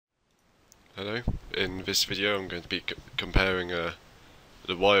Hello, in this video I'm going to be comparing the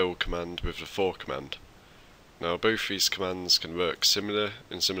while command with the for command. Now both these commands can work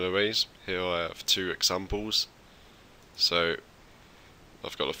in similar ways. Here I have two examples. So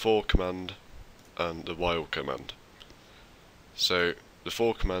I've got the for command and the while command. So the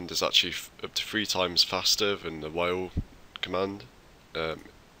for command is actually up to 3 times faster than the while command.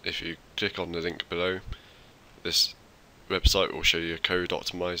 If you click on the link below, this website will show you code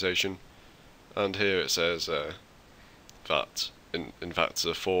optimization. And here it says that in fact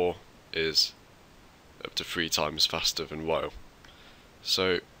the for is up to 3 times faster than while.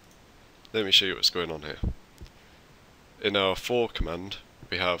 So let me show you what's going on here. In our for command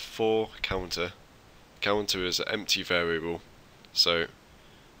we have for counter. Counter is an empty variable, so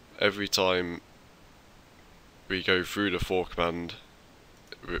every time we go through the for command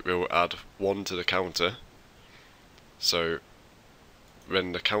we'll add 1 to the counter. So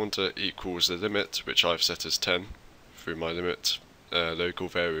when the counter equals the limit, which I've set as 10 through my limit local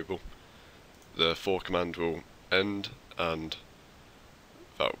variable, the for command will end, and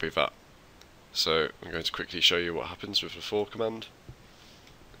that will be that. So I'm going to quickly show you what happens with the for command.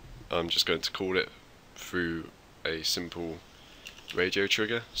 I'm just going to call it through a simple radio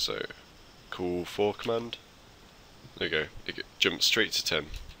trigger, so call for command. There you go, it jumps straight to 10.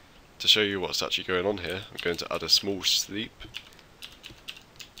 To show you what's actually going on here, I'm going to add a small sleep.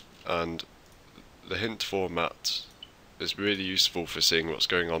 And the hint format is really useful for seeing what's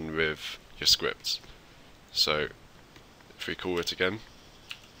going on with your scripts. So if we call it again,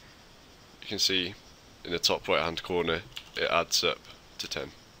 you can see in the top right hand corner it adds up to 10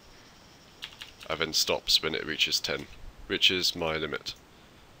 and then stops when it reaches 10, which is my limit.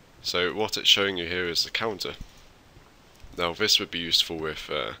 So what it's showing you here is the counter. Now this would be useful if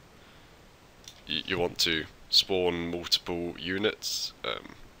you want to spawn multiple units.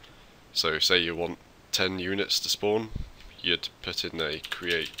 So say you want 10 units to spawn, you'd put in a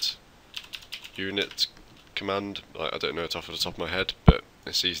create unit command. I don't know it off the top of my head, but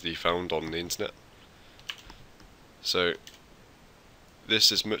it's easily found on the internet. So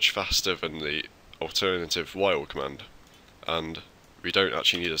this is much faster than the alternative while command, and we don't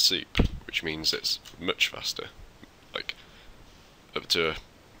actually need a sleep, which means it's much faster, like up to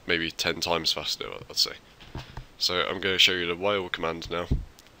maybe 10 times faster, I'd say. So I'm going to show you the while command now.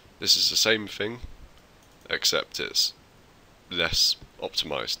 This is the same thing, except it's less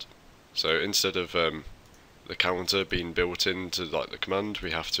optimized. So instead of the counter being built into like the command,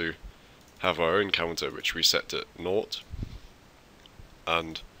 we have to have our own counter, which we set at 0.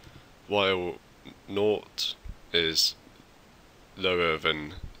 And while 0 is lower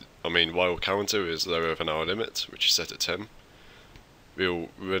than, while counter is lower than our limit, which is set at 10, we'll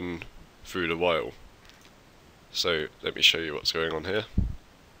run through the while. So let me show you what's going on here.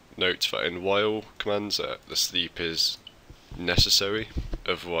 Note that in while commands the sleep is necessary,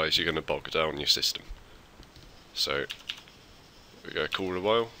 otherwise you're going to bog down your system. So we go call the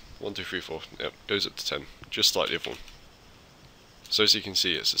while, 1, 2, 3, 4, yep, goes up to 10, just like the other one. So as you can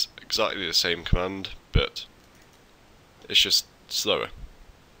see, it's exactly the same command, but it's just slower,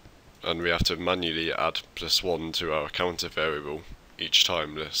 and we have to manually add +1 to our counter variable each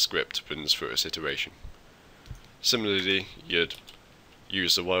time the script runs through its iteration. Similarly, you'd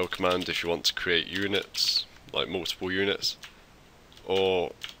use the while command if you want to create units, like multiple units,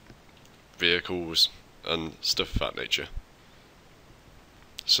 or vehicles and stuff of that nature.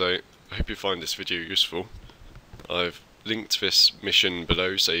 So I hope you find this video useful. I've linked this mission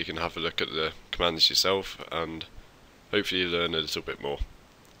below so you can have a look at the commands yourself and hopefully learn a little bit more.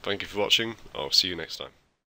 Thank you for watching, I'll see you next time.